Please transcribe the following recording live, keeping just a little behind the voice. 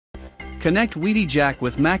Connect WIDI Jack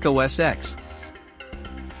with macOS X.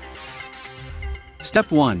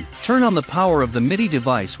 Step 1. Turn on the power of the MIDI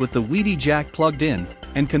device with the WIDI Jack plugged in,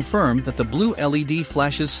 and confirm that the blue LED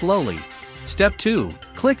flashes slowly. Step 2.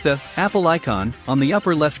 Click the Apple icon on the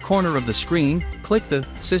upper left corner of the screen, click the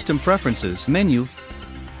System Preferences menu,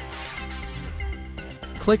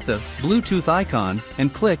 click the Bluetooth icon,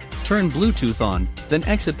 and click Turn Bluetooth on, then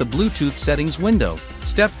exit the Bluetooth settings window.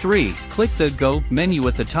 Step 3. Click the Go menu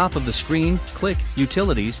at the top of the screen, click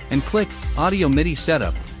Utilities, and click Audio MIDI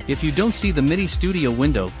Setup. If you don't see the MIDI Studio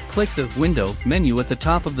window, click the Window menu at the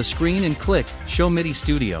top of the screen and click Show MIDI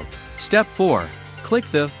Studio. Step 4. Click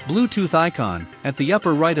the Bluetooth icon at the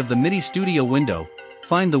upper right of the MIDI Studio window.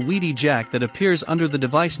 Find the WIDI Jack that appears under the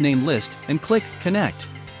device name list and click Connect.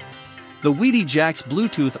 The WIDI Jack's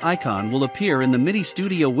Bluetooth icon will appear in the MIDI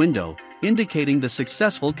Studio window, indicating the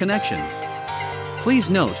successful connection.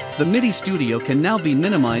 Please note, the MIDI Studio can now be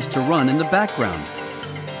minimized to run in the background.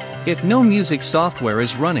 If no music software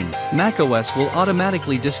is running, macOS will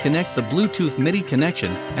automatically disconnect the Bluetooth MIDI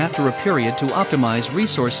connection after a period to optimize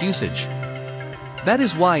resource usage. That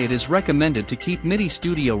is why it is recommended to keep MIDI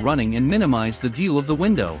Studio running and minimize the view of the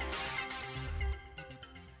window.